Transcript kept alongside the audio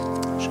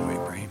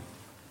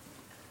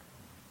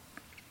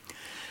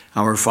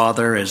Our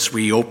Father, as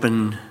we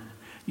open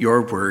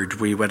your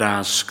word, we would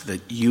ask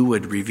that you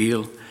would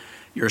reveal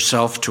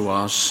yourself to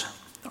us,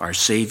 our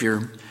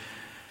Savior,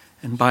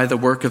 and by the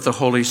work of the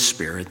Holy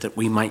Spirit, that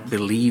we might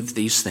believe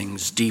these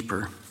things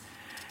deeper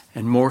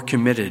and more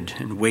committed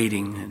in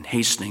waiting and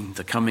hastening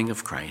the coming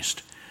of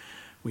Christ.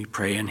 We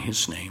pray in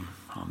his name.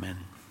 Amen.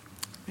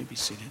 You may be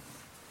seated.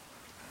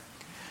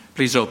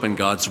 Please open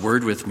God's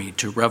word with me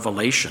to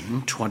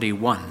Revelation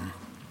 21.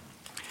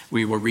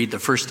 We will read the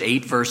first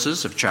 8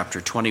 verses of chapter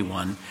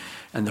 21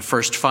 and the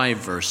first 5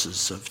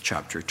 verses of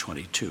chapter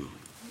 22.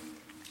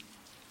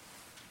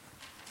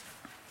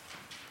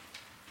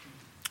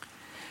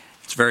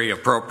 It's very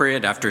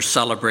appropriate after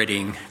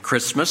celebrating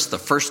Christmas, the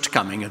first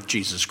coming of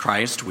Jesus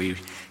Christ. We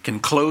can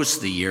close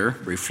the year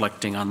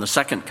reflecting on the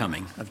second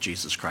coming of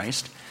Jesus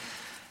Christ.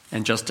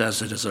 And just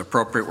as it is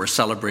appropriate, we're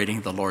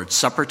celebrating the Lord's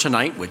Supper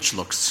tonight, which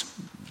looks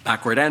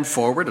backward and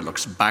forward. It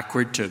looks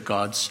backward to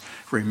God's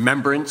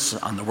remembrance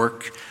on the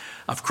work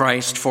of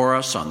Christ for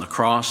us on the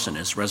cross and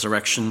his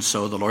resurrection.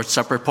 So the Lord's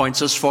Supper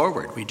points us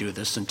forward. We do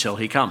this until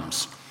he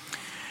comes.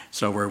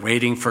 So we're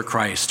waiting for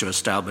Christ to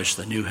establish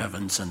the new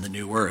heavens and the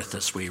new earth,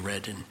 as we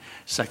read in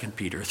 2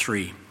 Peter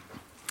 3.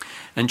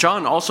 And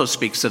John also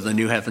speaks of the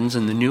new heavens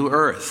and the new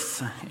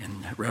earth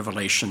in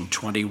Revelation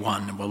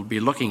 21, and we'll be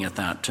looking at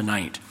that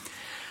tonight.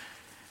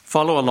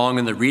 Follow along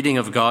in the reading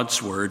of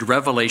God's word,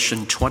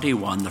 Revelation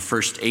 21, the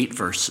first 8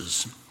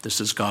 verses.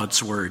 This is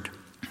God's word.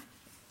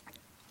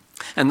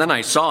 And then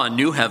I saw a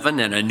new heaven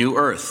and a new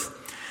earth,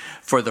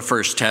 for the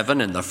first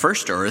heaven and the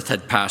first earth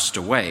had passed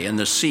away, and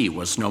the sea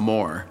was no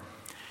more.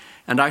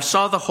 And I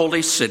saw the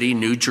holy city,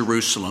 New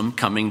Jerusalem,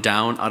 coming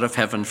down out of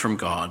heaven from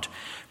God,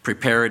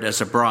 prepared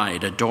as a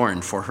bride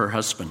adorned for her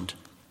husband.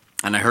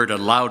 And I heard a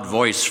loud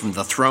voice from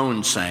the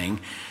throne saying,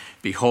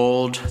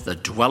 "Behold, the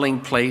dwelling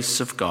place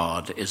of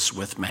God is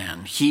with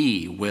man.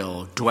 He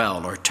will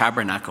dwell or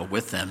tabernacle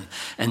with them,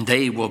 and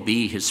they will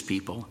be his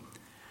people.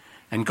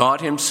 And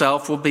God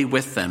himself will be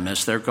with them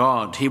as their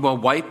God. He will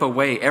wipe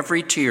away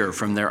every tear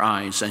from their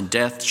eyes, and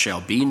death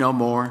shall be no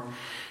more.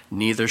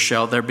 Neither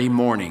shall there be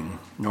mourning,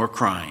 nor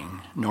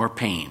crying, nor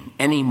pain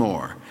any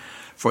more,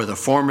 for the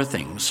former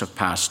things have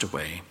passed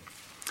away."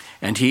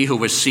 And he who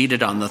was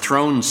seated on the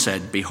throne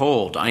said,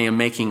 "Behold, I am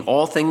making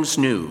all things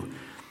new."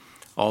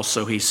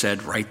 Also he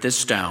said, "Write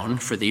this down,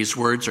 for these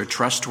words are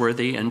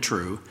trustworthy and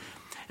true."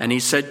 And he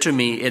said to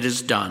me, "It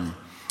is done.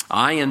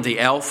 I am the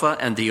Alpha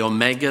and the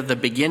Omega, the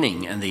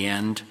beginning and the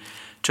end.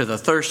 To the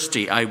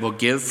thirsty I will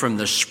give from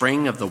the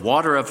spring of the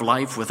water of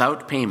life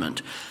without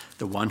payment.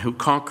 The one who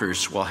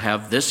conquers will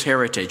have this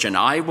heritage, and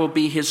I will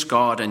be his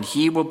God, and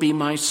he will be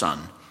my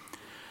son.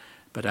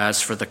 But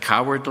as for the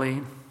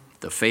cowardly,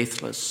 the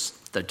faithless,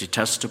 the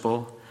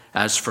detestable,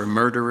 as for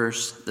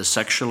murderers, the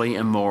sexually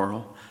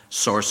immoral,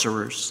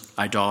 sorcerers,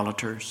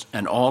 idolaters,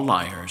 and all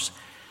liars,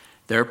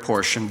 their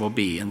portion will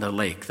be in the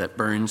lake that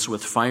burns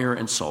with fire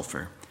and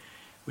sulfur,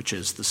 which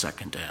is the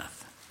second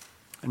death."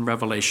 In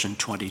Revelation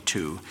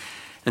 22,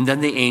 "And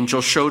then the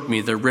angel showed me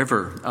the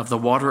river of the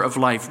water of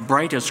life,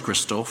 bright as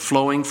crystal,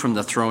 flowing from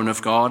the throne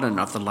of God and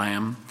of the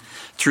Lamb,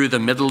 through the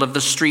middle of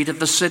the street of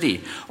the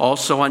city.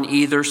 Also on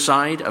either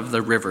side of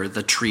the river,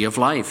 the tree of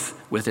life,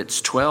 with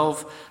its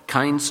 12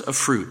 kinds of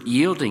fruit,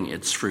 yielding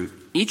its fruit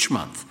each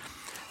month.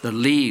 The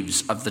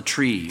leaves of the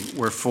tree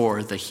were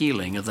for the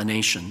healing of the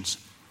nations.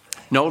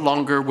 No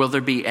longer will there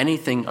be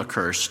anything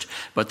accursed,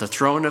 but the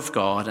throne of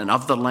God and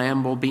of the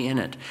Lamb will be in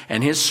it,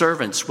 and his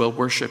servants will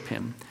worship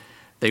him.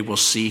 They will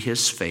see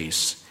his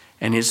face,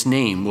 and his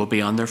name will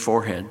be on their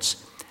foreheads,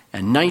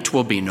 and night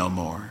will be no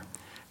more.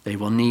 They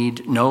will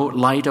need no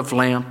light of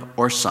lamp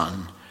or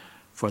sun,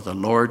 for the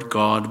Lord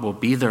God will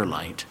be their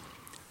light,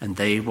 and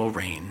they will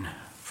reign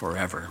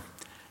forever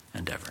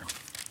and ever."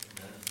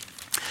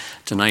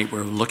 Tonight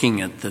we're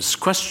looking at this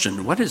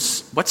question,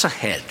 what's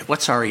ahead?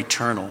 What's our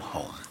eternal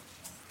home?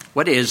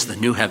 What is the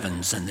new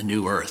heavens and the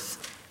new earth?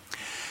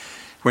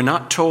 We're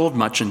not told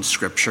much in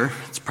Scripture.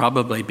 It's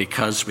probably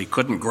because we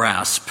couldn't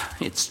grasp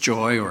its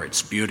joy or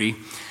its beauty.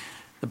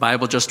 The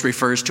Bible just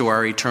refers to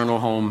our eternal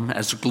home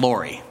as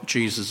glory.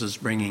 Jesus is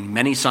bringing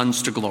many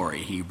sons to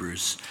glory,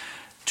 Hebrews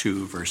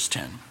 2, verse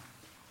 10.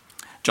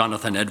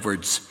 Jonathan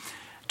Edwards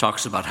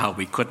talks about how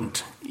we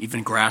couldn't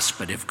even grasp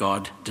it if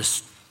God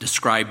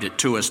described it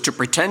to us. To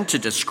pretend to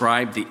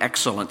describe the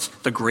excellence,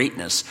 the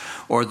greatness,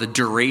 or the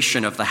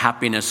duration of the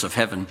happiness of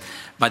heaven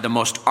by the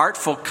most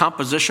artful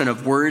composition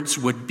of words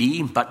would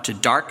be but to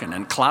darken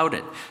and cloud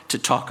it. To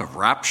talk of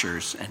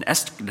raptures and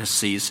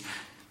ecstasies,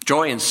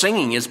 joy and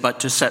singing is but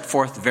to set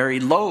forth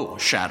very low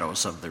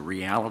shadows of the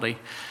reality.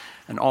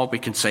 And all we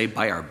can say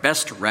by our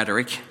best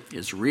rhetoric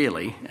is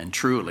really and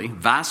truly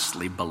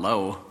vastly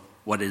below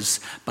what is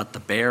but the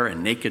bare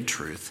and naked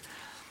truth.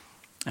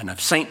 And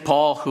if St.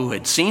 Paul, who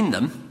had seen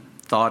them,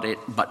 thought it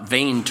but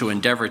vain to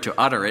endeavor to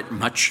utter it,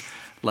 much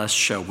less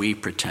shall we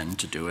pretend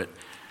to do it.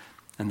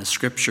 And the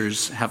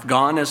Scriptures have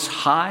gone as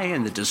high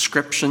in the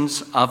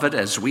descriptions of it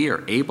as we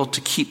are able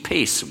to keep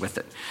pace with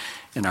it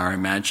in our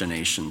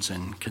imaginations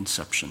and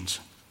conceptions.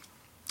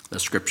 The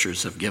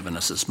Scriptures have given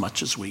us as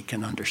much as we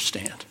can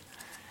understand.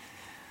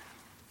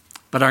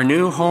 But our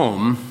new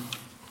home,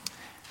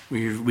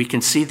 we can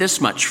see this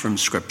much from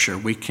Scripture.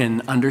 We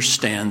can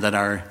understand that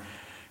our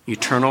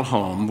eternal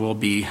home will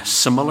be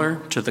similar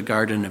to the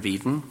Garden of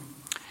Eden.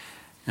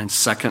 And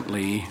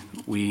secondly,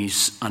 we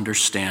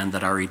understand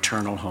that our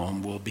eternal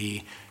home will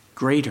be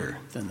greater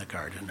than the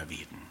Garden of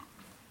Eden.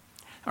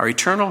 Our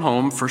eternal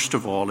home, first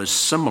of all, is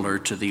similar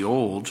to the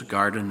old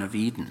Garden of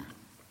Eden.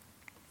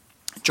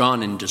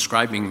 John, in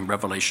describing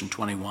Revelation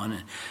 21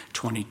 and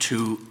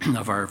 22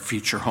 of our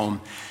future home,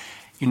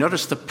 you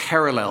notice the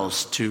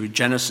parallels to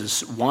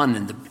Genesis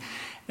 1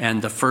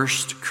 and the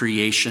first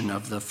creation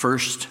of the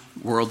first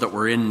world that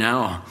we're in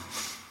now.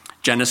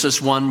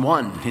 Genesis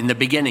 1:1, in the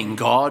beginning,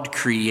 God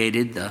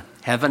created the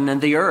heaven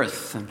and the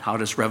earth. And how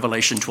does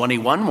Revelation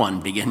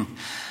 21:1 begin?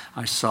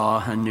 I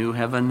saw a new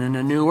heaven and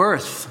a new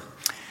earth.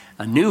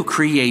 A new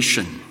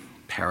creation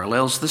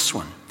parallels this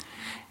one.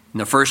 In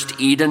the first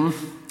Eden,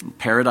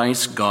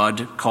 paradise,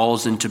 God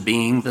calls into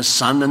being the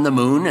sun and the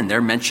moon, and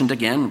they're mentioned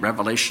again,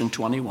 Revelation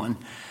 21.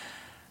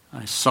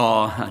 I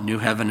saw a new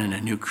heaven and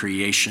a new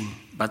creation,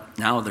 but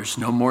now there's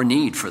no more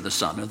need for the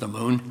sun or the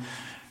moon,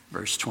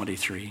 verse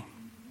 23.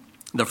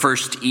 The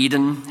first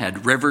Eden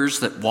had rivers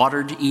that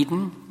watered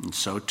Eden, and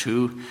so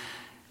too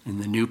in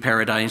the new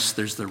paradise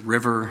there's the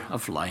river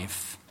of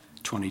life,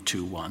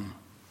 22:1.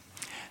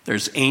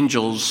 There's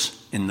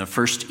angels in the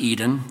first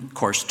Eden, of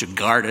course, to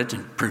guard it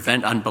and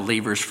prevent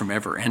unbelievers from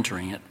ever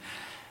entering it.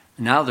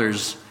 Now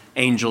there's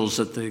angels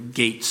at the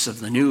gates of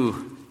the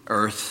new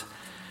earth,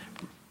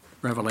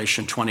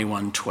 Revelation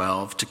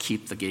 21:12, to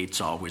keep the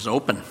gates always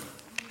open.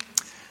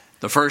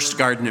 The first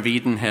Garden of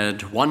Eden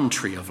had one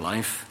tree of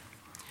life,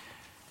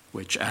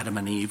 which Adam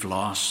and Eve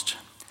lost.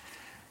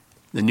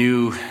 The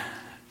new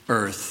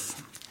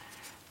earth,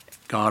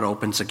 God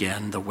opens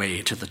again the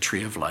way to the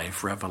tree of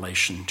life,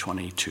 Revelation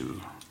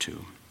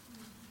 22:2.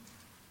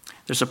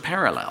 There's a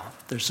parallel,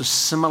 there's a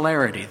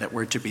similarity that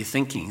we're to be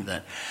thinking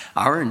that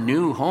our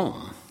new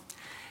home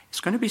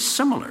is going to be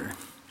similar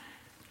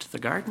to the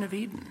Garden of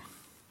Eden.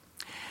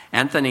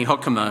 Anthony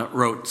Hoekema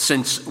wrote,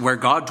 "Since where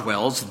God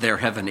dwells, there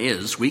heaven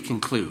is, we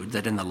conclude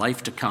that in the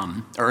life to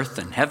come, earth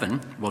and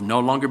heaven will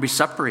no longer be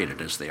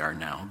separated as they are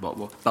now,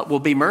 but will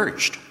be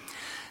merged.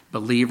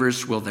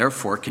 Believers will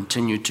therefore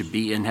continue to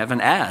be in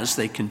heaven as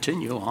they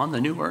continue on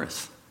the new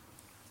earth."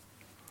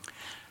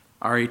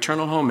 Our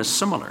eternal home is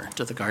similar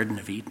to the Garden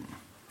of Eden.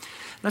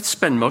 Let's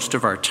spend most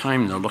of our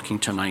time, though, looking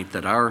tonight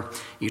that our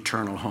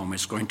eternal home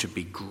is going to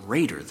be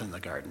greater than the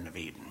Garden of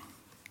Eden.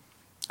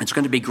 It's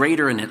going to be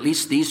greater in at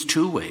least these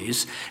two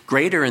ways.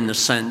 Greater in the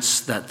sense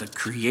that the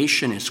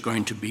creation is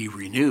going to be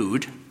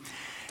renewed,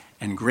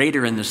 and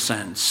greater in the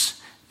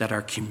sense that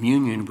our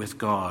communion with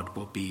God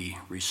will be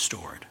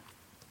restored.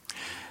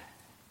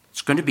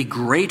 It's going to be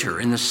greater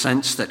in the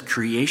sense that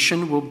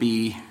creation will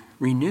be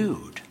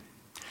renewed.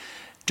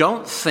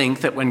 Don't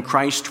think that when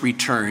Christ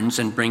returns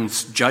and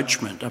brings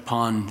judgment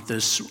upon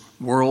this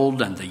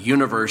world and the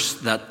universe,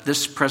 that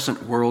this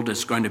present world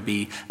is going to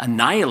be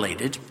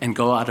annihilated and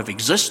go out of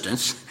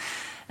existence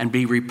and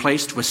be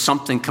replaced with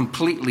something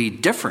completely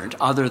different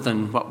other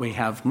than what we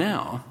have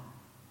now.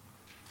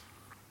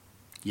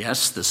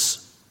 Yes,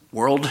 this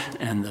world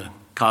and the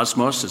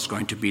cosmos is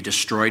going to be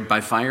destroyed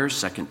by fire,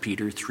 2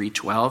 Peter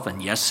 3:12,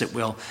 and yes, it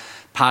will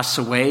pass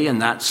away. In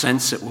that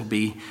sense, there will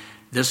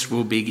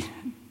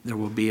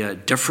be a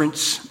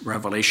difference,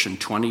 Revelation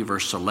 20,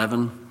 verse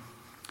 11.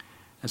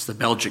 As the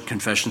Belgic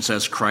Confession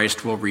says,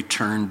 Christ will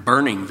return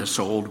burning this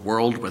old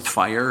world with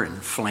fire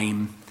and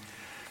flame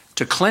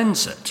to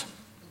cleanse it,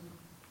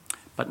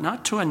 but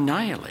not to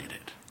annihilate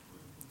it.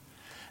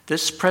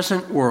 This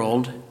present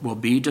world will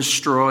be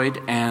destroyed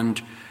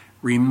and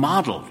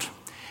remodeled.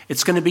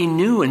 It's going to be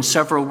new in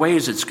several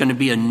ways. It's going to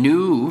be a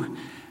new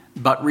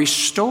but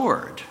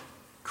restored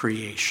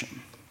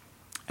creation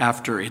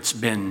after it's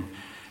been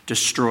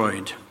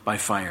destroyed by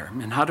fire.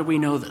 And how do we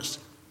know this?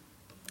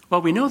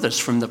 Well, we know this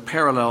from the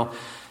parallel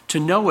to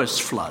Noah's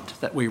flood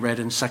that we read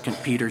in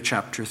 2 Peter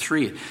chapter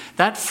 3.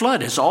 That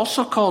flood is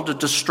also called a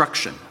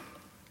destruction.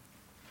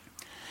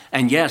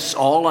 And yes,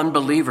 all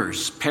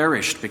unbelievers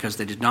perished because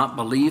they did not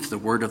believe the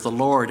word of the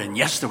Lord. And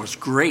yes, there was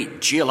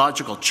great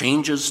geological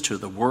changes to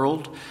the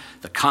world,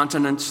 the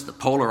continents, the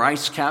polar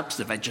ice caps,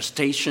 the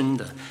vegetation,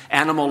 the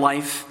animal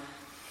life.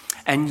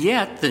 And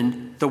yet,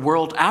 the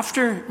world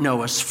after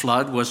Noah's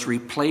flood was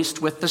replaced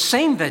with the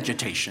same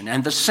vegetation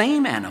and the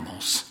same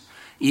animals,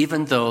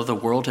 even though the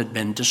world had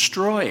been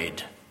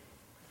destroyed.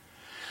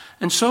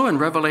 And so in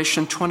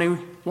Revelation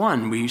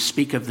 21, we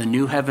speak of the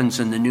new heavens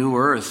and the new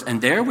earth.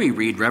 And there we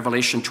read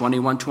Revelation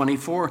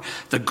 21:24,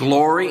 the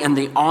glory and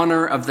the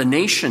honor of the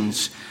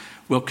nations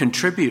will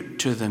contribute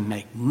to the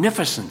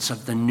magnificence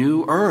of the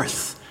new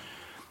earth.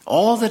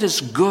 All that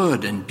is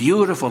good and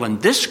beautiful in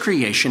this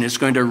creation is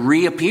going to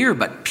reappear,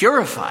 but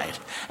purified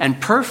and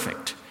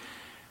perfect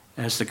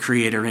as the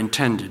Creator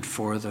intended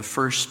for the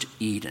first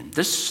Eden.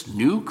 This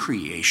new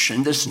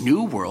creation, this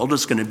new world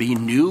is going to be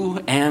new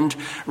and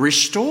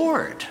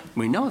restored.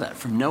 We know that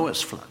from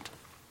Noah's flood.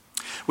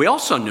 We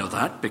also know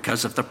that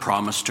because of the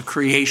promise to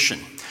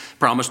creation.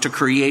 Promise to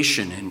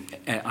creation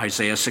in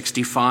Isaiah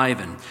 65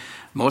 and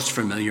Most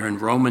familiar in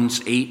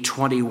Romans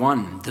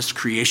 8:21. This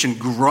creation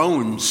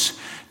groans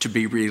to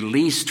be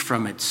released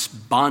from its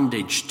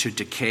bondage to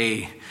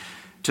decay,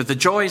 to the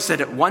joys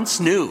that it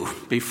once knew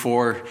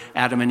before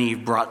Adam and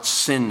Eve brought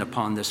sin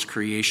upon this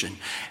creation.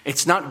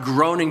 It's not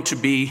groaning to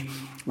be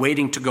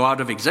waiting to go out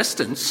of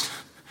existence.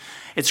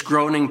 It's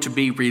groaning to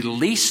be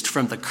released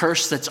from the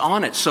curse that's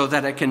on it so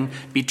that it can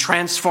be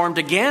transformed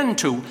again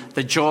to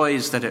the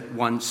joys that it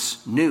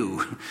once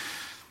knew.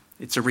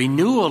 It's a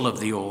renewal of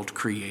the old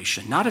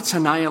creation, not its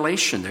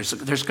annihilation. There's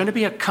going to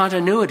be a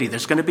continuity.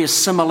 There's going to be a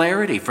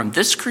similarity from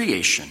this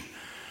creation.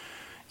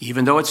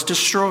 Even though it's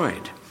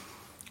destroyed,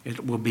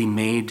 it will be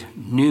made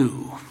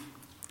new.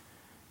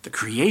 The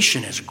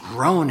creation is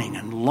groaning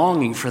and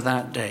longing for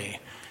that day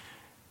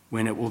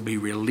when it will be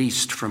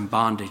released from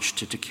bondage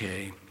to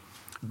decay.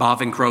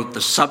 Bavinck wrote,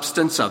 the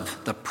substance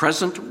of the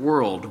present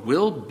world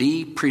will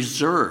be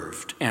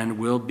preserved and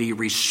will be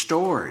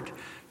restored,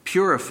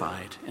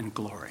 purified in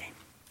glory.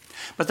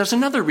 But there's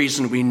another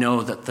reason we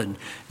know that the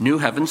new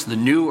heavens, the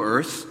new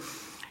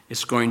earth,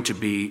 is going to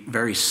be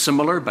very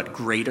similar but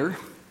greater.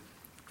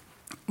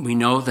 We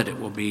know that it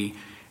will be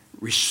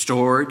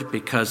restored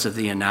because of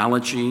the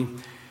analogy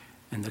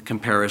and the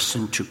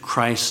comparison to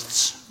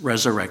Christ's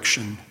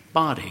resurrection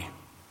body.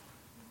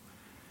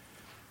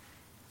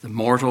 The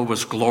mortal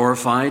was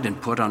glorified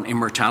and put on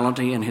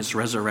immortality in his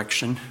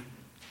resurrection.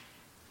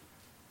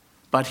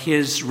 But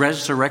his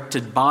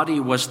resurrected body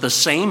was the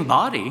same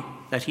body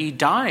that he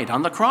died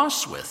on the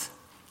cross with.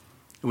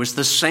 It was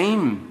the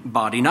same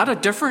body, not a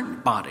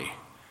different body.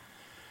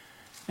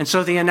 And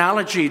so the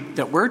analogy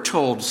that we're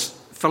told,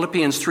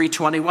 Philippians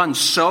 3:21,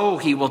 so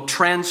he will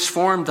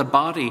transform the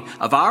body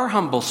of our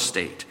humble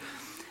state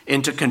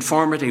into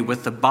conformity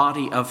with the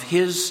body of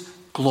his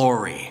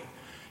glory.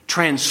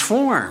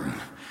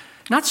 Transform,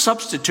 not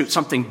substitute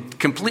something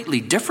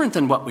completely different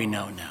than what we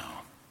know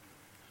now.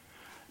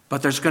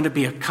 But there's going to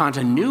be a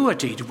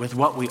continuity with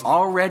what we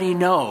already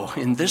know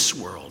in this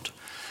world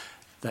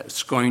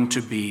that's going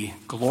to be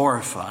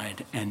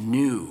glorified and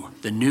new.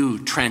 The new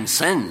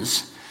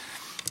transcends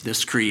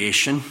this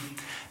creation.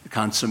 The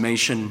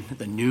consummation,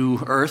 the new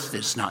earth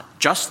is not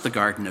just the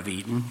Garden of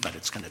Eden, but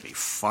it's going to be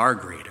far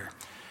greater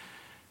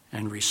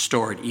and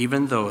restored,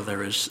 even though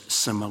there is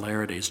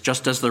similarities.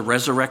 Just as the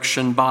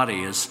resurrection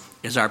body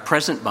is our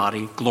present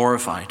body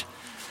glorified,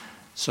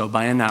 so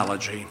by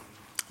analogy,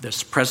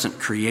 this present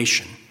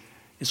creation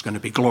is going to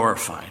be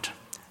glorified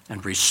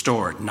and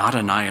restored, not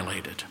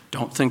annihilated.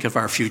 Don't think of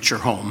our future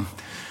home.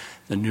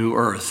 The new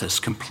earth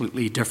is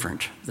completely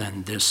different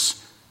than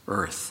this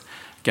earth.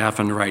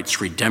 Gavin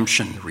writes,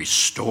 redemption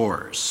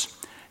restores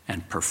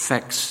and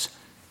perfects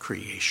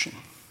creation.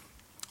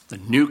 The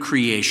new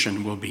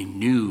creation will be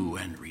new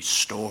and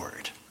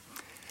restored.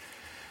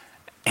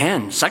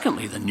 And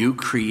secondly, the new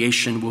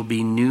creation will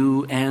be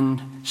new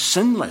and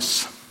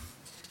sinless.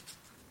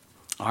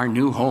 Our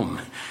new home.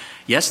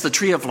 Yes, the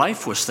tree of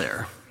life was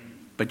there,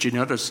 but you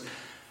notice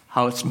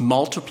how it's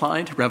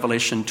multiplied,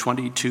 Revelation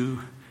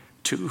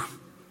 22:2.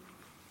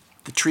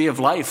 The tree of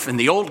life in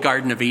the old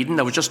Garden of Eden,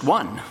 there was just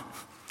one.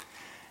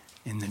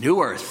 In the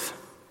new earth,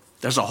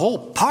 there's a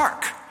whole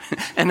park,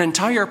 an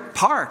entire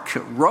park,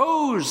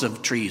 rows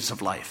of trees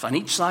of life on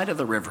each side of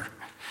the river.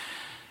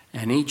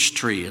 And each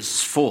tree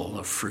is full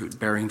of fruit,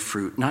 bearing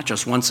fruit, not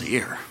just once a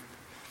year,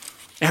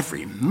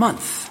 every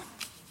month.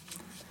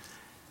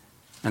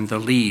 And the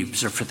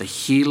leaves are for the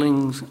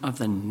healing of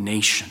the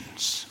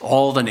nations,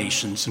 all the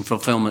nations, in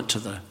fulfillment to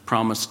the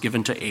promise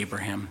given to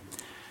Abraham,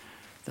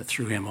 that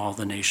through him all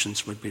the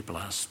nations would be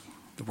blessed,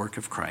 the work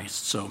of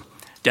Christ. So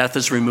death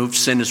is removed,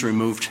 sin is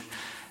removed,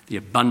 the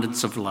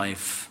abundance of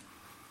life.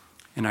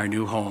 In our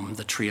new home,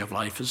 the tree of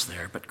life is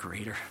there, but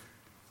greater.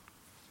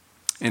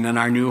 And in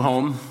our new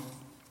home,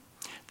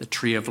 the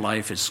tree of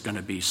life is going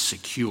to be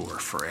secure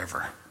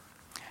forever.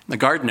 In the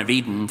Garden of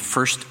Eden,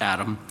 first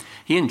Adam,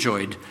 he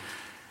enjoyed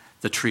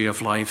the tree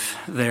of life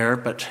there,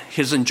 but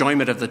his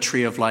enjoyment of the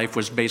tree of life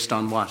was based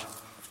on what?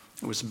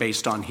 It was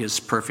based on his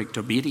perfect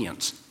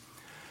obedience.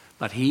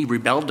 But he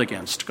rebelled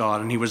against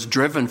God, and he was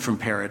driven from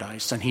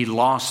paradise, and he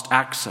lost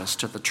access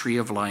to the tree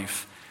of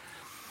life.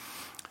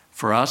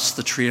 For us,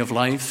 the tree of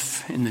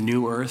life in the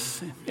new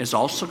earth is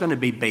also going to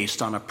be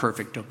based on a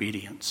perfect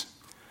obedience,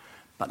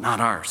 but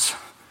not ours.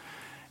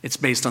 It's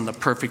based on the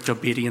perfect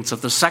obedience of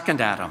the second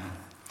Adam.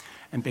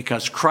 And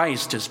because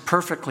Christ is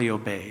perfectly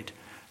obeyed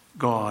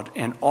God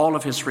and all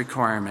of his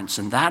requirements,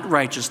 and that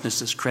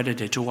righteousness is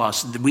credited to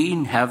us,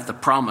 we have the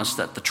promise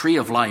that the tree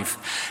of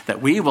life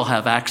that we will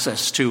have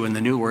access to in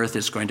the new earth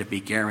is going to be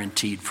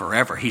guaranteed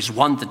forever. He's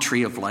won the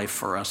tree of life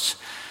for us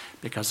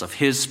because of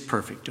his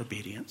perfect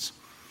obedience.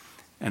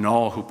 And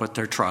all who put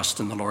their trust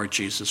in the Lord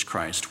Jesus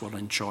Christ will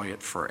enjoy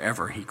it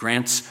forever. He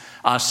grants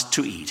us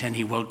to eat, and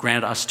he will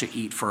grant us to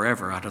eat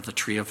forever out of the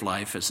tree of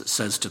life, as it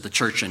says to the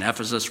church in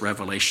Ephesus,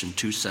 Revelation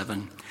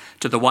 2:7.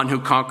 To the one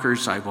who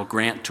conquers, I will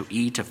grant to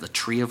eat of the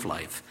tree of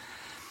life,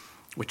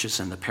 which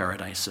is in the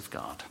paradise of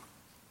God.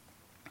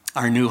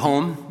 Our new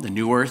home, the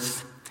new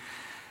earth,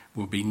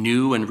 will be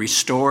new and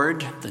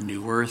restored. The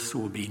new earth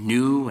will be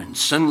new and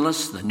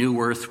sinless. The new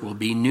earth will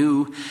be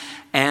new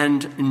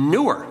and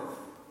newer.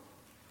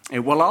 It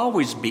will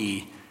always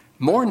be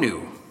more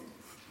new.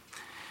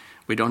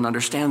 We don't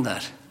understand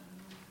that.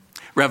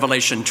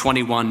 Revelation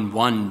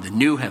 21:1, the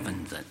new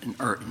heaven,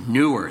 the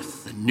new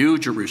earth, the new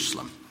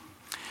Jerusalem.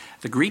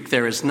 The Greek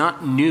there is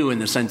not new in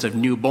the sense of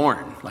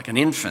newborn, like an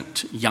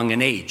infant, young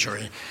in age, or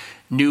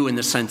new in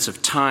the sense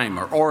of time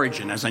or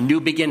origin, as a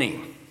new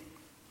beginning.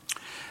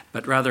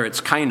 But rather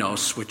it's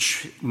kainos,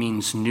 which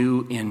means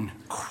new in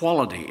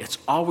quality. It's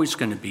always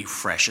going to be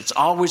fresh. It's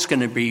always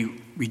going to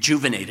be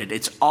rejuvenated.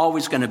 It's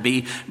always going to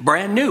be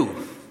brand new.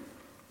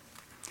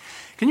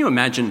 Can you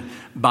imagine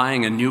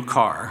buying a new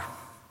car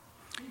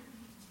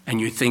and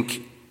you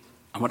think,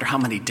 I wonder how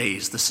many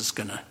days this is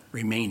going to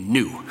remain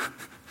new?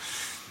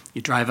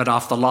 You drive it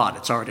off the lot,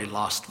 it's already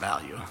lost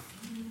value.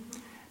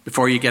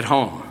 Before you get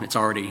home, it's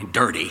already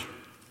dirty.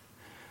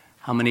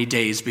 How many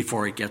days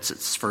before it gets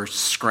its first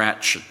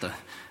scratch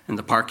in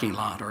the parking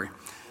lot, or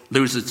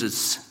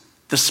loses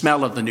the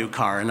smell of the new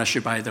car, unless you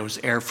buy those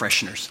air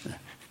fresheners, the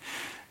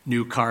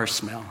new car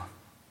smell.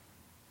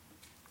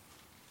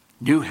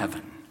 New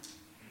heaven,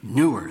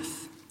 new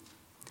earth.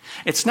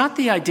 It's not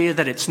the idea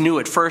that it's new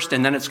at first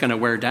and then it's going to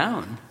wear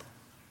down.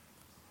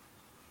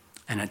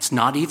 And it's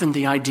not even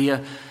the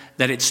idea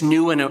that it's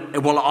new and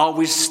it will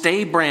always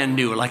stay brand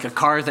new, like a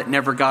car that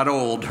never got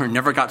old or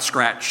never got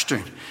scratched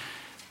or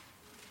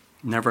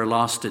never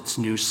lost its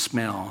new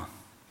smell.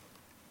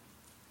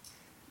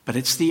 But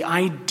it's the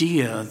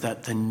idea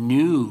that the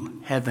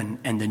new heaven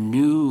and the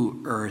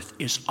new earth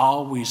is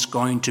always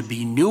going to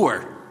be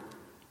newer.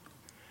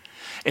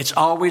 It's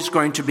always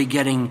going to be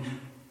getting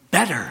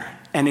better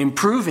and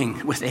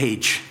improving with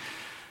age.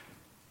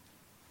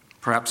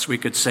 Perhaps we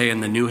could say in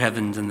the new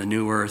heavens and the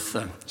new earth,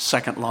 the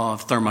second law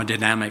of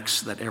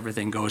thermodynamics, that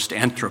everything goes to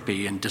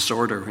entropy and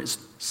disorder.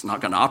 It's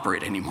not going to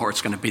operate anymore.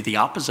 It's going to be the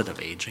opposite of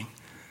aging.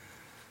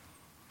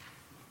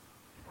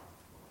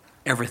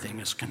 Everything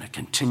is going to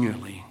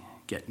continually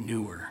get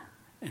newer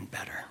and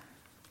better.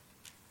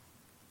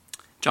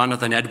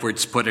 Jonathan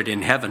Edwards put it,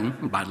 in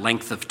heaven, by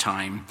length of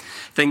time,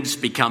 things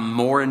become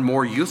more and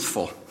more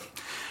youthful.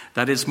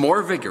 That is,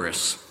 more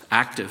vigorous,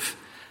 active,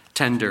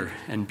 tender,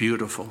 and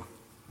beautiful.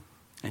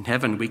 In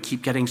heaven, we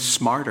keep getting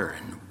smarter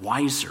and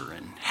wiser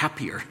and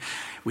happier.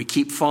 We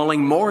keep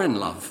falling more in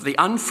love. The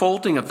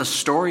unfolding of the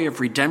story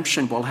of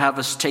redemption will have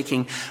us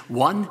taking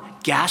one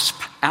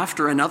gasp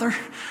after another,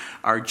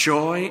 our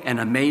joy and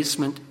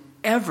amazement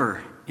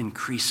ever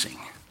increasing.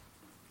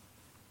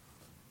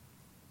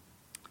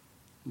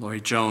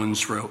 Lloyd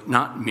Jones wrote,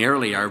 not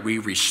merely are we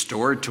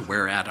restored to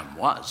where Adam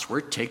was,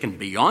 we're taken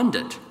beyond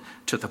it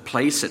to the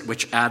place at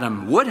which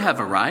Adam would have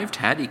arrived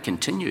had he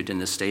continued in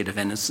the state of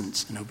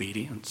innocence and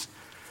obedience.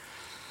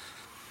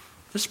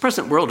 This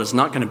present world is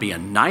not going to be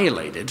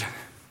annihilated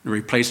and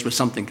replaced with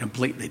something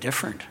completely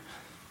different.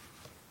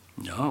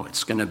 No,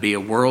 it's going to be a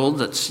world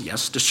that's,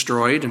 yes,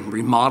 destroyed and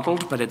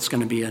remodeled, but it's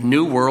going to be a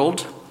new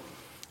world.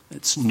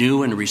 It's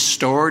new and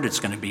restored. It's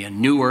going to be a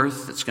new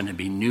earth. It's going to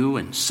be new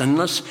and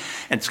sinless.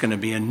 And it's going to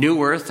be a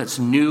new earth that's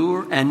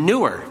newer and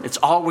newer. It's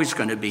always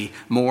going to be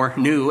more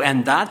new,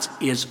 and that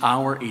is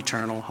our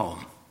eternal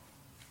home.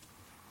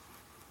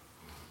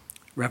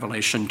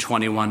 Revelation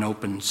 21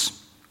 opens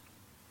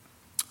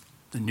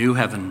the new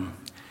heaven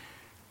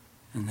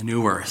and the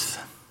new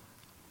earth.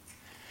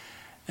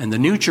 And the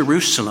new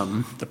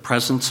Jerusalem, the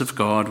presence of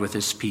God with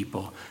his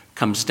people,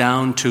 comes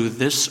down to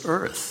this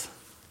earth.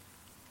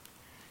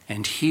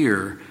 And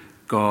here,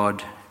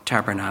 God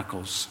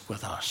tabernacles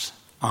with us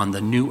on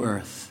the new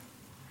earth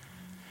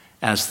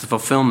as the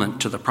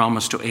fulfillment to the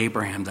promise to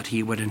Abraham that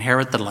he would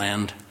inherit the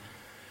land,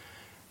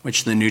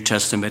 which the New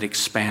Testament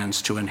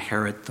expands to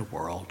inherit the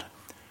world.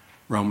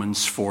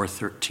 Romans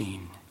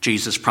 4:13.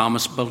 Jesus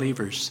promised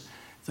believers,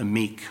 the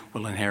meek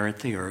will inherit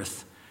the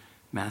earth.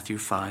 Matthew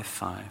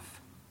 5:5.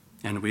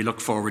 And we look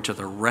forward to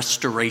the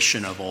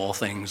restoration of all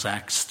things,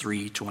 Acts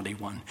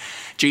 3:21.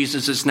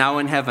 Jesus is now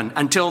in heaven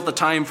until the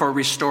time for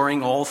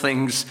restoring all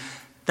things,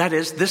 that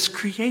is, this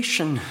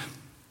creation.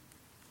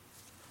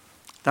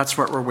 That's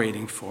what we're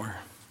waiting for,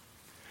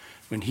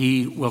 when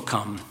he will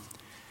come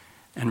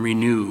and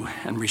renew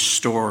and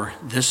restore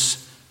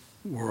this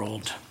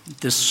world.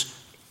 This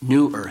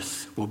new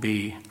earth will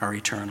be our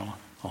eternal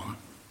home.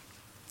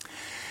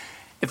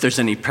 If there's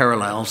any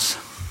parallels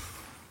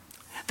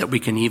that we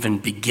can even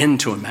begin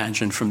to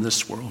imagine from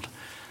this world,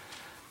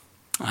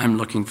 I'm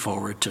looking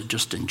forward to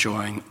just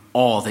enjoying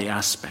all the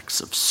aspects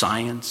of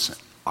science and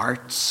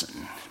arts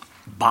and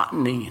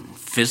botany and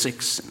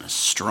physics and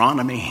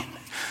astronomy.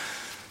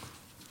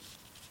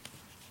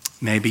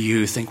 Maybe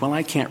you think, well,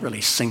 I can't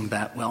really sing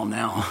that well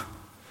now.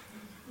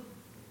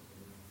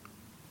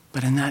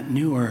 But in that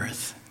new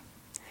earth,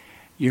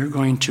 you're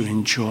going to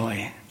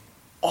enjoy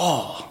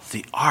all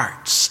the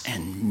arts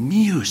and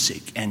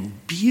music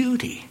and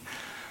beauty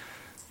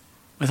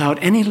without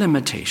any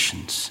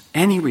limitations,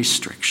 any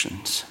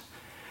restrictions.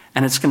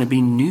 And it's going to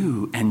be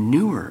new and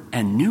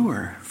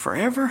newer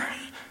forever.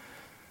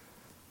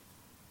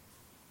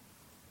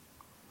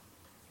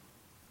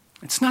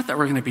 It's not that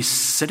we're going to be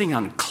sitting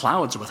on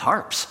clouds with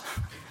harps.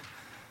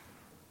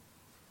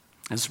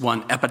 As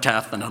one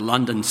epitaph in a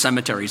London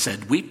cemetery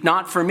said, "Weep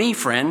not for me,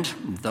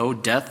 friend, though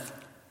death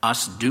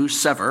us do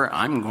sever,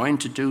 I'm going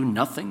to do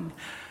nothing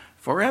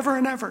forever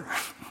and ever."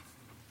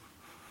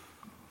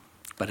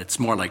 But it's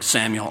more like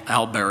Samuel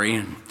Albury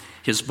in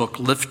his book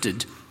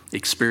Lifted,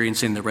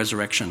 Experiencing the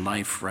Resurrection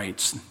Life,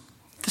 writes,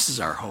 "This is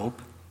our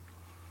hope.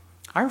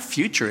 Our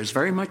future is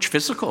very much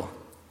physical.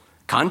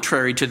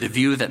 Contrary to the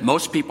view that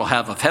most people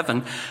have of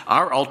heaven,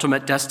 our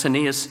ultimate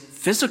destiny is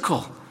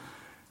physical.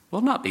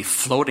 We'll not be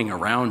floating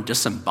around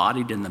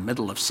disembodied in the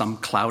middle of some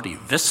cloudy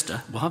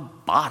vista. We'll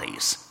have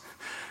bodies,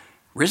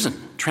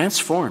 risen,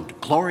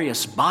 transformed,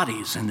 glorious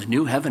bodies in the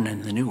new heaven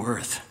and the new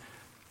earth."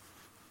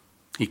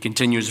 He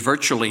continues,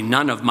 "Virtually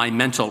none of my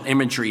mental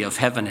imagery of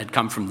heaven had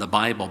come from the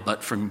Bible,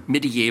 but from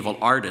medieval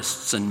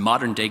artists and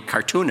modern-day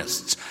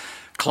cartoonists.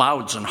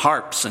 Clouds and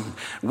harps and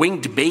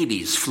winged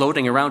babies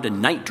floating around in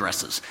night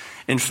dresses.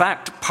 In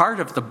fact, part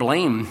of the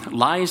blame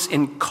lies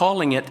in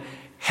calling it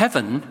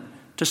heaven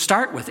to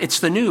start with. It's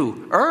the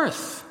new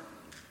earth.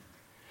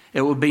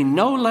 It will be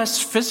no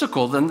less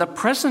physical than the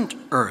present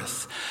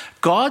earth.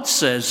 God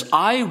says,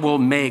 'I will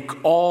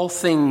make all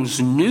things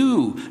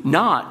new,'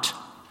 not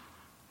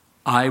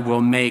 'I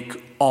will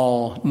make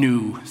all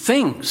new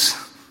things.'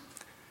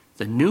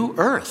 The new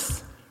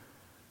earth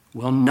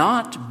will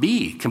not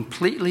be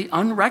completely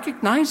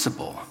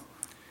unrecognizable.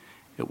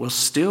 It will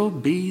still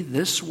be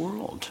this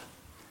world,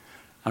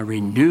 a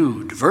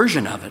renewed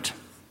version of it,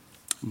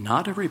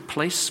 not a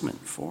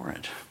replacement for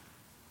it."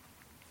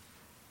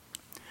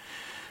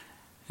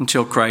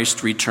 Until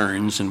Christ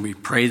returns, and we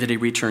pray that he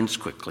returns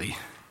quickly,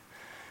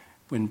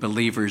 when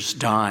believers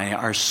die,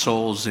 our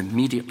souls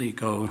immediately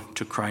go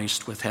to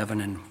Christ with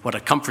heaven, and what a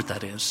comfort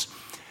that is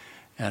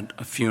at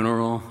a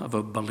funeral of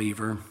a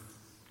believer.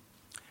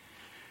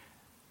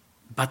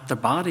 But the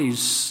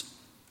bodies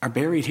are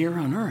buried here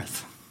on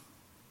earth,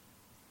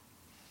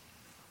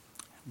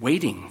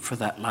 waiting for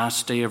that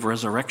last day of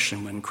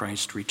resurrection when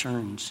Christ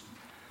returns.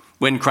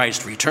 When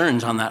Christ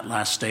returns on that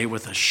last day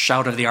with a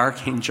shout of the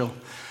archangel,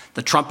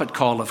 the trumpet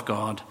call of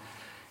God,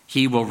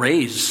 he will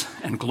raise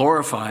and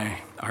glorify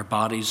our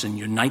bodies and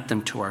unite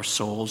them to our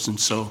souls. And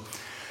so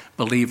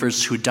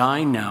believers who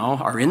die now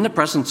are in the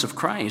presence of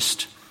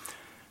Christ,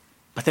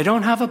 but they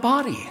don't have a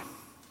body.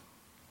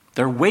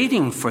 They're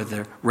waiting for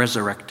the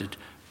resurrected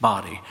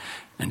body.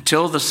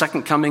 Until the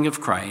second coming of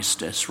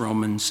Christ, as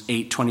Romans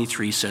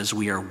 8:23 says,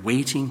 we are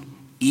waiting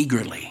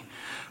eagerly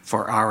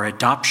for our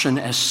adoption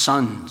as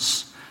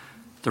sons,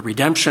 the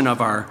redemption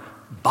of our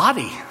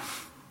body.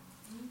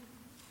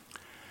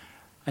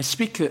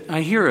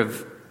 I hear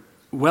of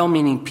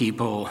well-meaning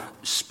people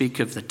speak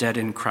of the dead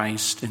in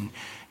Christ, and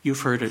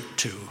you've heard it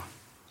too.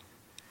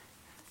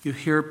 You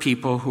hear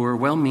people who are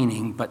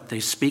well-meaning, but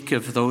they speak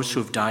of those who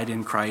have died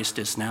in Christ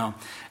as now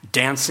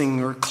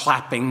dancing or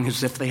clapping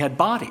as if they had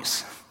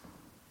bodies.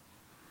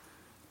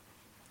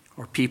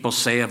 Or people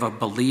say of a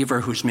believer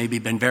who's maybe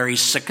been very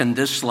sick in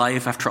this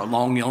life after a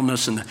long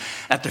illness, and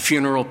at the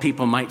funeral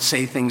people might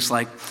say things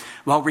like,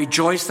 "Well,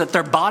 rejoice that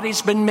their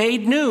body's been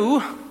made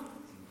new."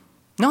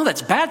 No,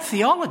 that's bad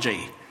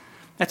theology.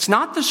 That's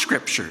not the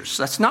scriptures.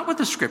 That's not what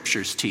the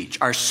scriptures teach.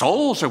 Our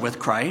souls are with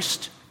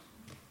Christ.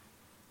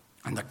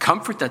 And the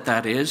comfort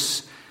that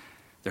is,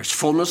 there's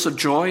fullness of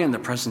joy in the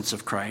presence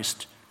of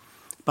Christ.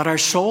 But our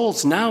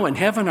souls now in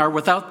heaven are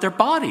without their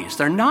bodies.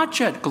 They're not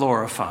yet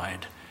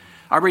glorified.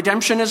 Our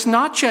redemption is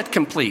not yet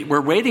complete.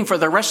 We're waiting for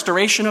the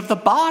restoration of the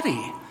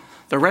body,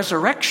 the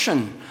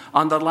resurrection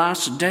on the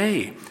last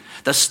day.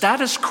 The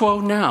status quo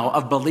now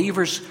of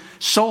believers'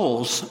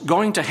 souls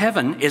going to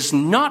heaven is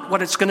not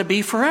what it's going to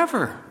be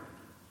forever.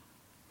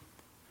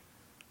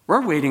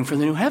 We're waiting for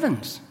the new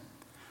heavens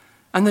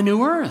and the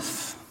new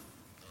earth.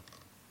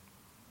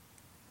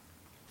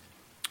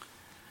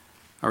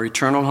 Our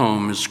eternal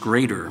home is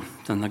greater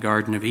than the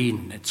Garden of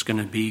Eden. It's going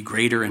to be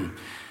greater in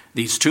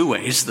these two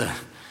ways.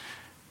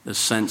 The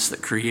sense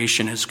that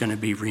creation is going to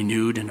be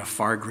renewed in a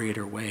far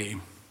greater way.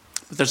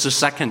 But there's a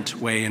second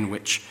way in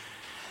which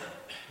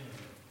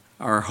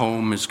our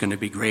home is going to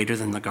be greater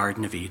than the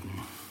Garden of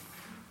Eden.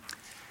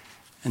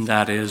 And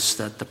that is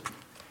that the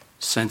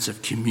sense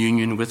of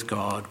communion with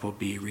God will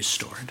be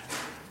restored.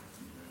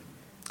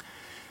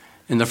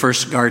 In the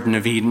first Garden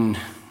of Eden,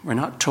 we're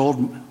not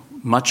told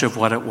much of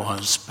what it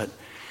was, but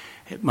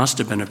it must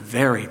have been a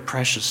very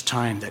precious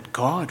time that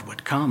God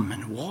would come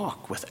and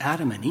walk with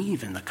Adam and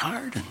Eve in the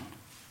garden.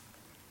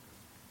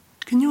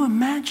 Can you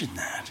imagine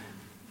that?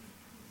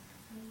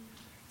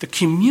 The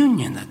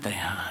communion that they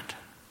had.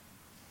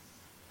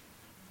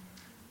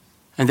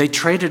 And they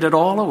traded it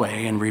all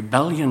away in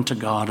rebellion to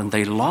God, and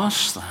they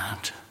lost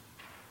that.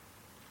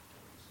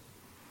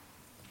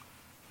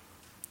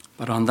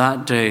 But on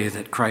that day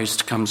that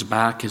Christ comes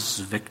back as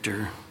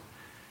victor,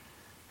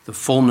 the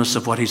fullness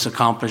of what he's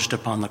accomplished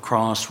upon the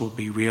cross will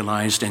be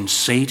realized, and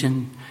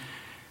Satan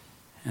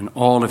and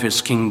all of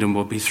his kingdom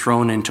will be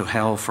thrown into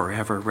hell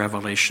forever.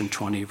 Revelation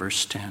 20,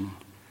 verse 10.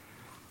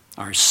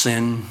 Our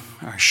sin,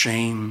 our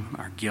shame,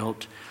 our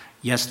guilt,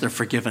 yes, they're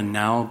forgiven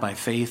now by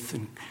faith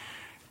in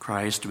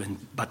Christ,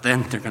 but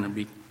then they're going to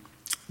be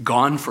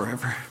gone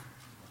forever.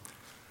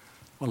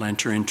 We'll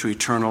enter into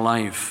eternal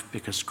life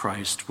because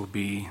Christ will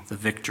be the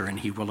victor and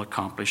he will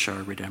accomplish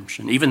our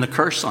redemption. Even the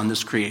curse on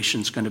this creation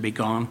is going to be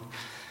gone.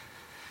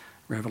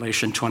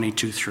 Revelation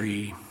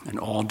 22:3, and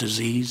all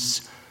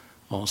disease,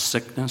 all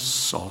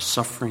sickness, all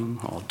suffering,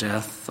 all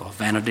death, all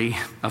vanity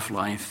of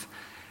life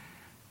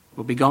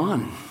will be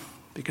gone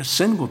because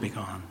sin will be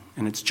gone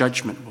and its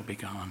judgment will be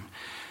gone.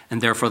 And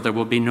therefore there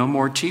will be no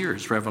more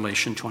tears,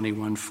 Revelation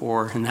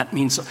 21:4. And that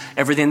means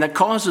everything that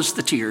causes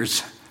the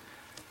tears.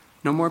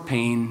 No more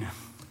pain,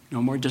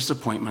 no more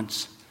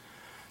disappointments,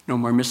 no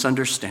more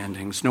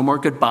misunderstandings, no more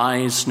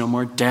goodbyes, no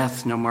more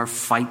death, no more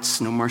fights,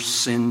 no more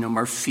sin, no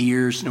more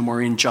fears, no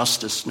more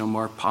injustice, no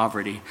more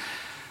poverty.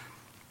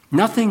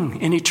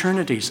 Nothing in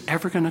eternity is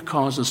ever going to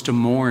cause us to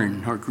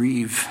mourn or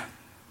grieve.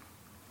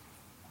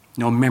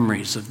 No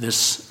memories of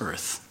this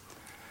earth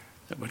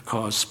that would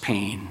cause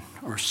pain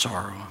or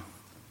sorrow.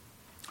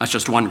 That's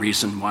just one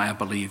reason why I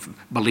believe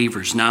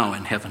believers now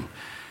in heaven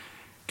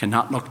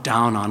cannot look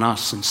down on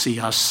us and see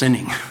us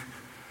sinning.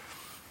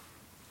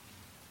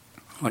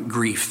 What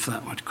grief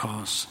that would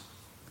cause.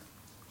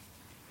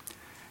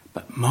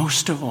 But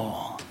most of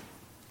all,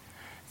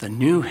 the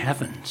new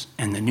heavens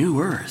and the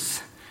new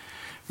earth,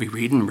 we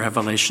read in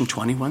Revelation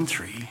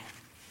 21:3,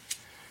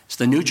 is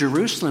the new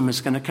Jerusalem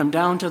is going to come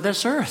down to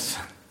this earth.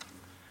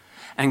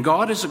 And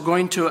God is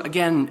going to,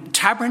 again,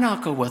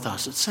 tabernacle with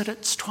us. It said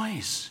it's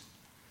twice.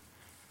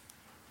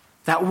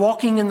 That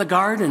walking in the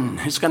garden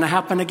is going to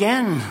happen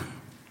again.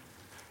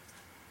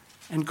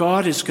 And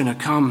God is going to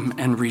come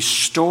and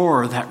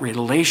restore that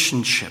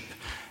relationship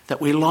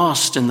that we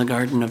lost in the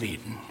Garden of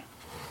Eden.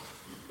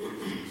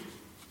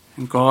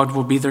 And God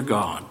will be their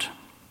God,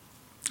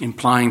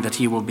 implying that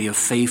he will be a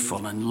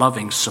faithful and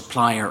loving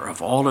supplier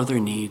of all of their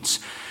needs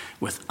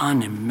with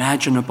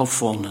unimaginable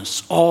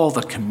fullness. All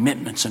the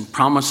commitments and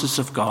promises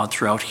of God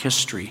throughout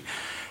history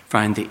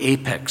find the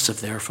apex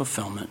of their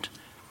fulfillment.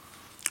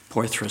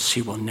 Porthros,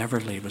 he will never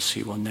leave us.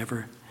 He will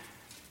never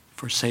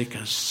forsake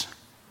us.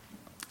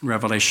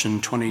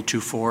 Revelation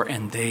 22:4,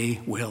 and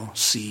they will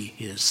see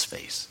his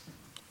face.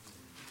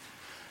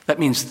 That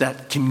means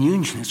that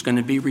communion is going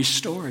to be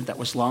restored that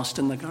was lost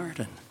in the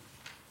garden.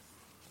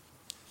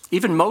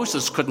 Even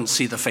Moses couldn't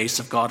see the face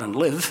of God and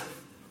live.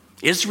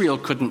 Israel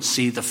couldn't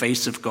see the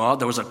face of God.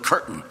 There was a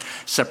curtain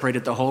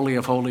separated the Holy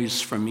of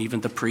Holies from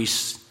even the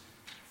priests.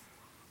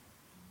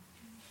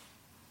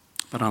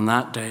 But on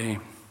that day,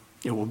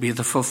 it will be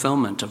the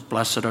fulfillment of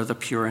blessed are the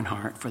pure in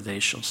heart, for they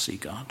shall see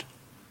God.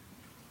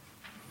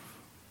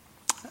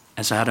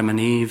 As Adam and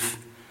Eve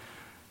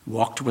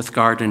walked with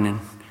God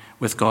in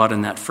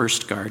that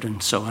first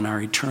garden, so in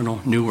our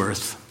eternal new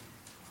earth,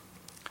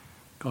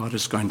 God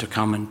is going to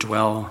come and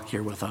dwell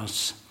here with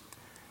us,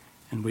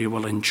 and we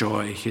will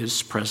enjoy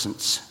his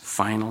presence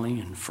finally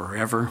and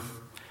forever.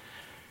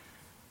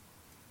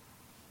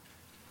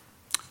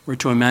 We're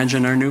to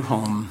imagine our new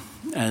home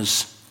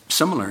as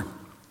similar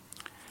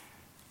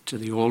to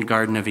the old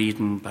Garden of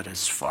Eden, but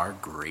as far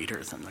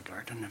greater than the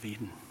Garden of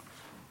Eden.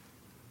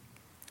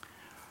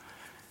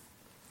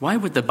 Why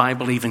would the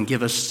Bible even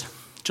give us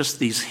just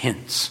these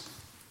hints?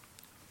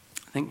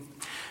 I think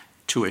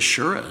to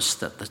assure us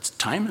that the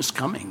time is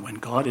coming when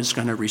God is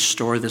going to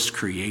restore this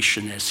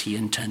creation as he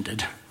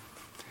intended,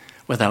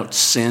 without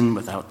sin,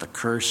 without the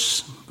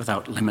curse,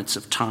 without limits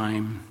of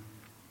time.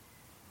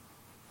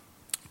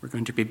 We're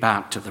going to be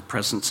back to the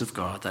presence of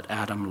God that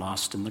Adam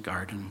lost in the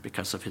garden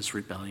because of his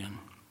rebellion.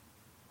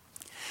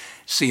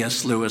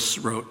 C.S. Lewis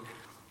wrote,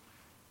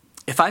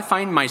 "If I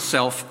find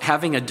myself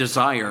having a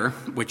desire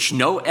which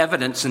no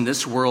evidence in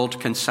this world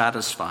can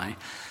satisfy,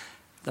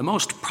 the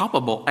most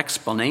probable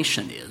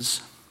explanation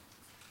is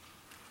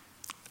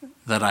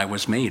that I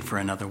was made for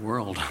another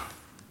world."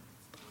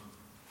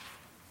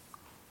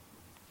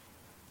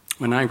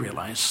 When I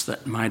realize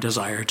that my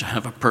desire to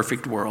have a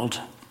perfect world,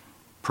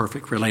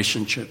 perfect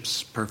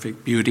relationships,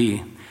 perfect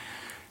beauty,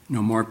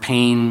 no more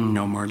pain,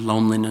 no more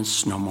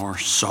loneliness, no more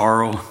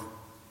sorrow,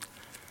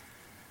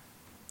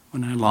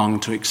 when I long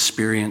to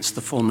experience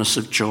the fullness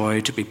of joy,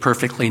 to be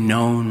perfectly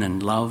known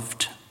and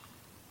loved,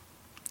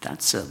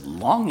 that's a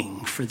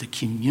longing for the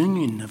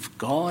communion of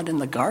God in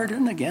the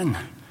garden again.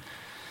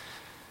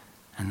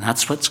 And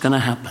that's what's going to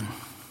happen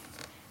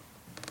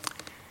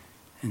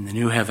in the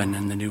new heaven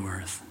and the new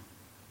earth.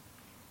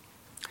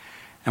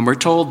 And we're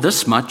told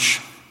this much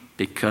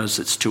because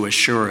it's to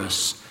assure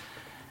us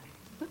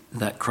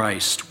that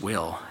Christ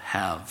will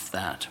have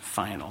that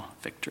final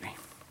victory.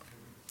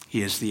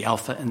 He is the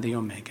Alpha and the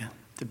Omega,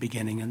 the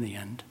beginning and the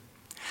end.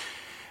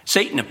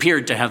 Satan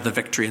appeared to have the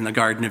victory in the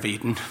Garden of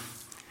Eden.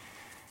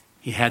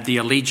 He had the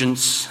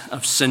allegiance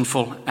of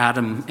sinful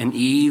Adam and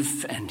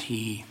Eve, and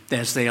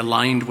as they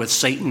aligned with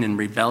Satan in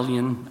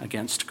rebellion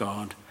against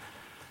God.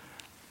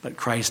 But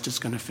Christ is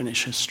going to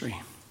finish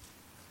history.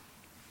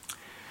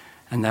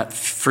 And that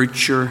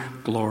future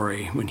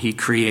glory, when he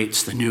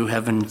creates the new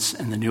heavens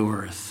and the new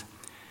earth,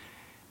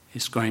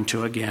 is going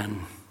to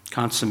again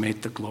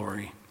consummate the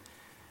glory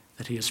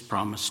that he has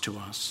promised to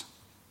us.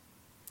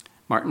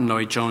 Martin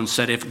Lloyd-Jones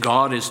said, if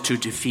God is to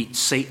defeat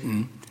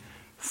Satan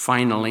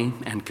finally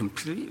and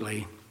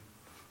completely,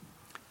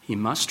 he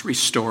must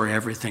restore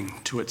everything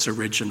to its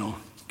original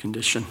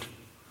condition.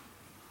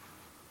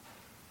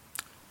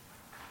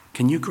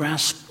 Can you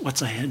grasp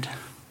what's ahead?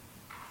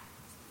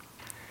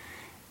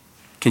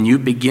 Can you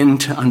begin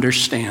to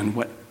understand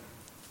what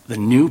the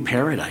new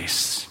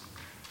paradise,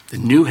 the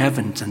new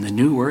heavens and the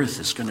new earth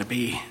is going to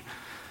be?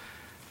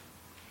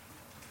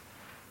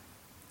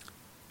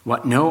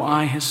 What no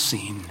eye has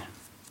seen,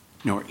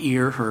 nor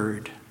ear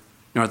heard,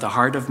 nor the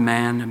heart of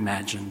man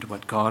imagined,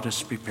 what God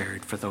has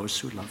prepared for those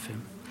who love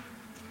him.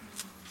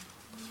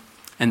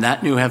 And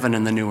that new heaven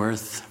and the new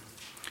earth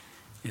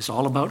is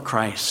all about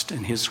Christ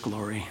and his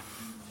glory.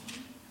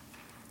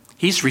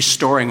 He's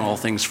restoring all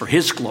things for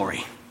his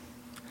glory,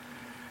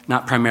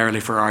 not primarily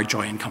for our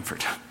joy and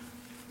comfort.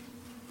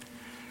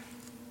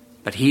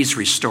 But he's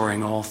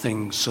restoring all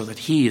things so that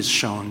he is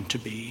shown to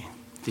be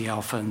the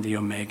Alpha and the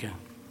Omega.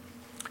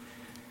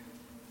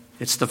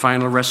 It's the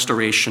final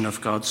restoration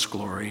of God's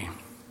glory,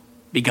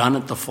 begun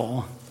at the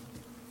fall,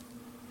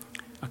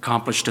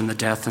 accomplished in the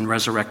death and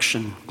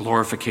resurrection,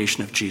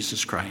 glorification of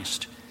Jesus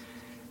Christ,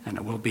 and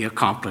it will be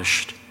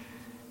accomplished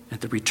at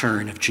the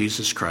return of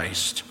Jesus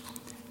Christ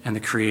and the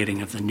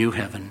creating of the new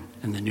heaven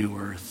and the new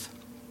earth.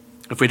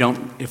 If we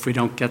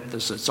don't get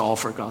this, it's all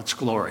for God's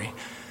glory,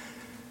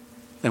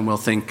 then we'll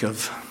think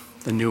of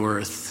the new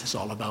earth as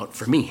all about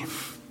for me.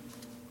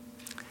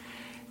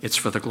 It's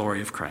for the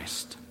glory of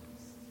Christ.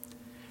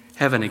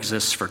 Heaven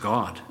exists for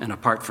God, and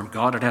apart from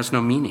God, it has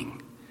no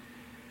meaning.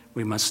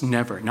 We must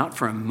never, not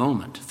for a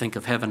moment, think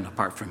of heaven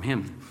apart from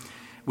him.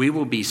 We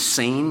will be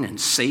sane and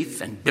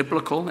safe and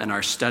biblical in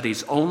our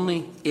studies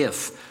only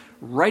if,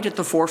 right at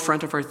the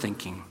forefront of our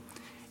thinking,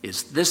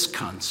 is this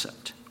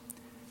concept: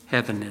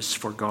 heaven is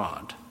for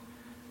God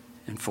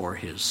and for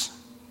his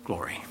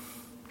glory.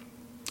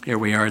 Here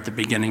we are at the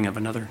beginning of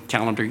another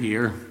calendar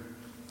year.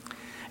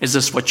 Is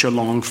this what you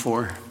long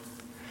for?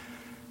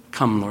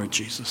 Come, Lord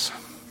Jesus.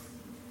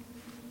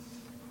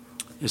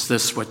 Is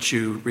this what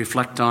you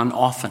reflect on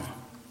often?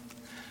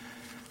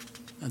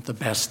 That the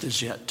best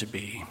is yet to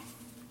be.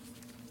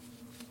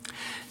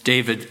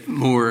 David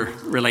Moore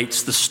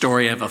relates the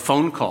story of a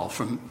phone call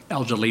from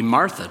elderly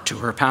Martha to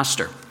her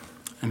pastor.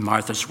 And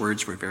Martha's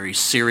words were very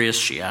serious.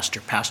 She asked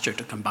her pastor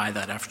to come by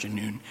that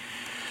afternoon.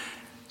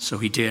 So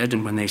he did,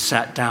 and when they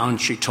sat down,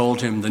 she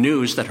told him the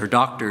news that her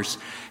doctors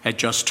had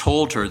just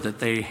told her that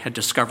they had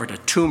discovered a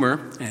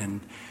tumor,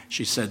 and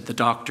she said, the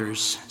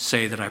doctors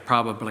say that I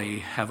probably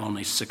have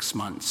only 6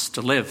 months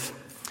to live.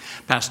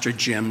 Pastor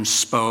Jim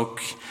spoke.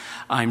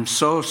 I'm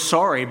so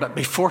sorry, but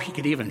before he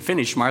could even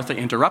finish, Martha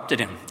interrupted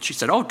him. She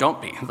said, oh,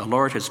 don't be. The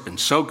Lord has been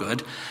so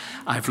good.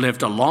 I've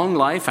lived a long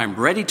life. I'm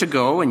ready to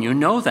go, and you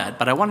know that,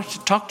 but I wanted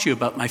to talk to you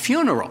about my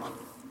funeral.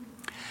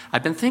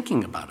 I've been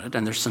thinking about it,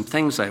 and there's some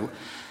things I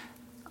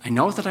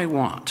know that I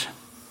want.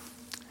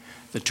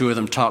 The two of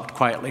them talked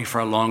quietly for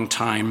a long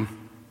time.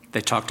 They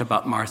talked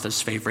about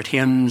Martha's favorite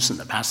hymns and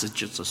the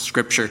passages of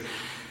Scripture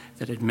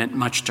that had meant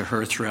much to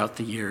her throughout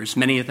the years,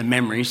 many of the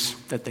memories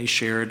that they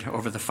shared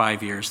over the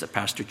 5 years that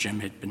Pastor Jim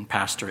had been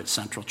pastor at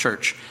Central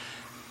Church.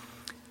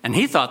 And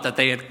he thought that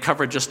they had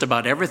covered just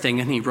about everything,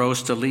 and he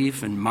rose to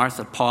leave, and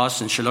Martha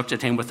paused, and she looked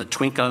at him with a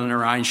twinkle in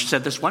her eye, and she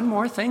said, there's one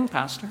more thing,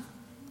 Pastor.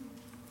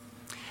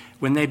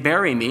 When they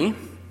bury me,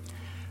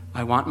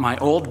 I want my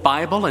old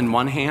Bible in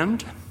one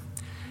hand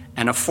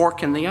and a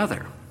fork in the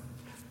other.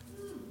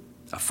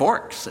 A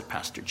fork, said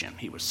Pastor Jim.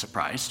 He was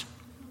surprised.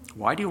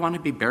 Why do you want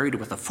to be buried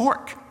with a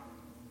fork?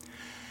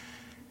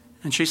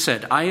 And she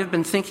said, I have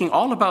been thinking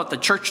all about the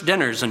church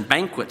dinners and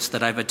banquets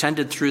that I've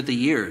attended through the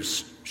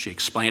years. She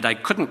explained, I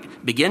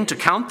couldn't begin to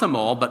count them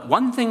all, but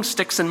one thing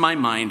sticks in my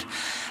mind,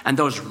 and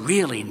those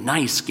really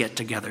nice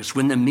get-togethers.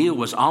 When the meal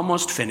was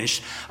almost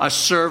finished, a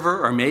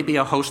server or maybe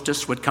a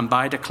hostess would come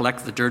by to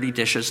collect the dirty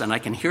dishes, and I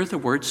can hear the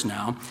words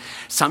now.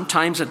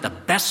 Sometimes at the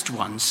best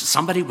ones,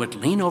 somebody would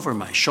lean over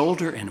my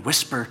shoulder and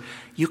whisper,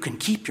 you can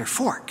keep your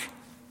fork.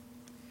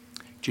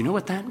 Do you know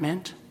what that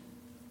meant?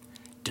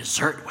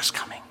 Dessert was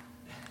coming.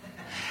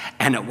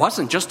 And it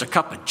wasn't just a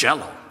cup of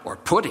Jell-O or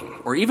pudding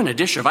or even a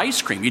dish of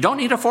ice cream. You don't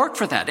need a fork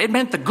for that. It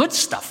meant the good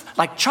stuff,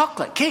 like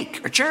chocolate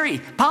cake or cherry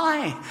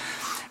pie.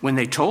 When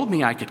they told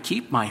me I could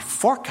keep my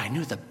fork, I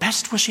knew the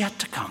best was yet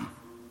to come.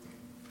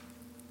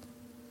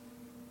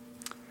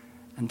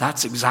 And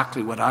that's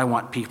exactly what I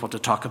want people to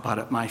talk about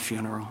at my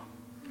funeral.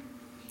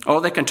 Oh,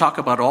 they can talk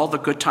about all the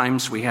good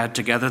times we had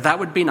together. That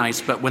would be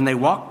nice. But when they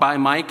walk by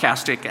my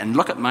casket and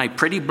look at my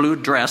pretty blue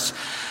dress,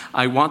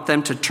 I want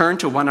them to turn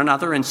to one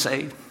another and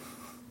say,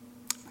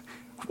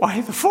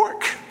 why the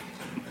fork?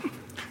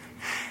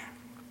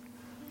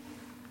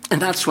 And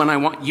that's when I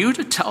want you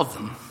to tell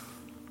them,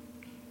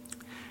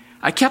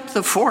 I kept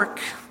the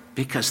fork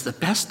because the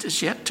best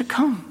is yet to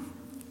come.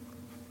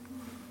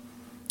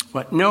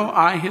 What no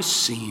eye has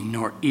seen,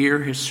 nor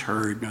ear has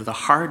heard, nor the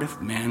heart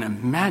of man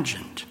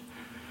imagined,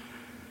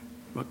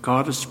 what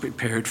God has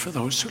prepared for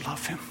those who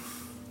love him.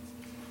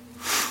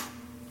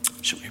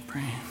 Shall we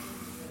pray?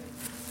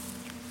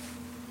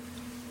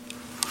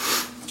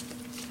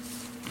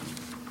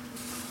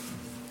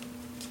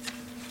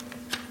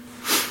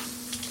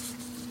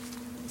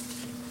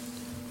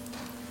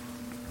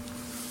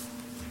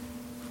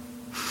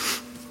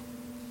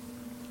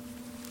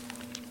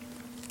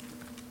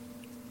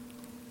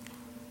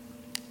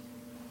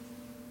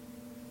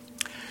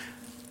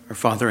 Our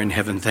Father in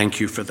heaven,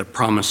 thank you for the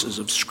promises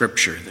of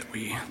Scripture that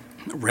we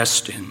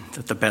rest in,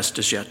 that the best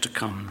is yet to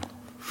come.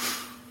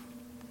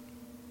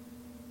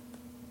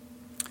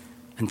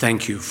 And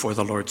thank you for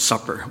the Lord's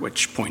Supper,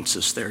 which points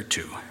us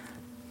thereto.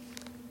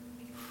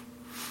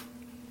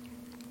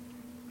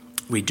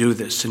 We do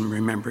this in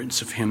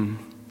remembrance of him.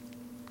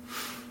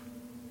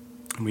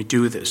 And we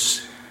do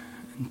this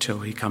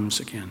until he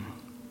comes again.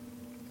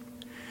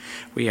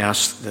 We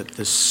ask that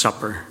this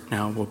supper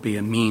now will be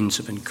a means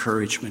of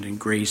encouragement and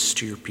grace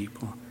to your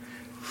people.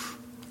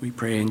 We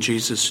pray in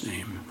Jesus'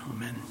 name.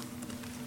 Amen.